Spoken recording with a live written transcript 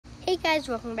Hey guys,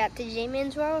 welcome back to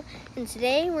J-Man's World, and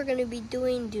today we're going to be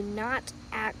doing Do Not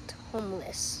Act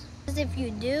Homeless. Because if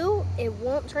you do, it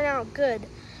won't turn out good.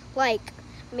 Like,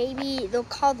 maybe they'll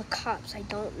call the cops, I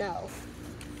don't know.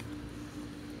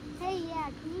 Hey, yeah,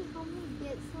 can you help me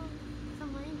get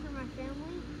some money for my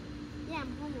family? Yeah,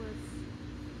 I'm homeless.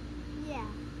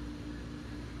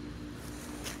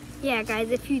 Yeah, guys,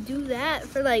 if you do that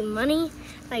for money,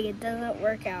 it doesn't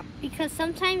work out. Because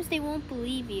sometimes they won't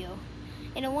believe you.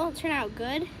 And it won't turn out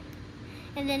good.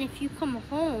 And then if you come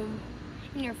home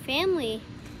and your family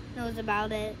knows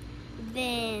about it,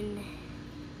 then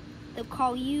they'll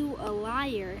call you a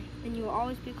liar. Then you'll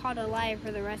always be called a liar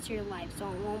for the rest of your life, so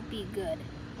it won't be good.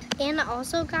 And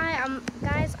also, guys, I'm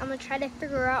gonna try to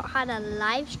figure out how to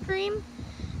live stream,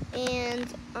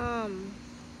 and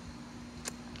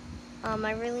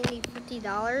I really need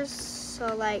 $50.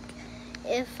 So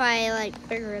if I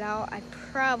figure it out, I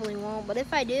probably won't. But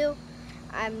if I do,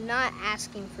 I'm not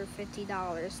asking for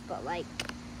 $50, but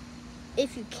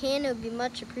if you can, it would be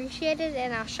much appreciated,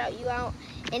 and I'll shout you out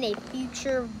in a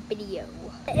future video.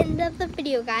 At the end of the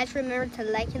video, guys, remember to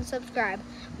like and subscribe.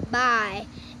 Bye,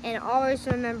 and always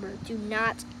remember, do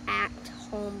not act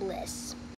homeless.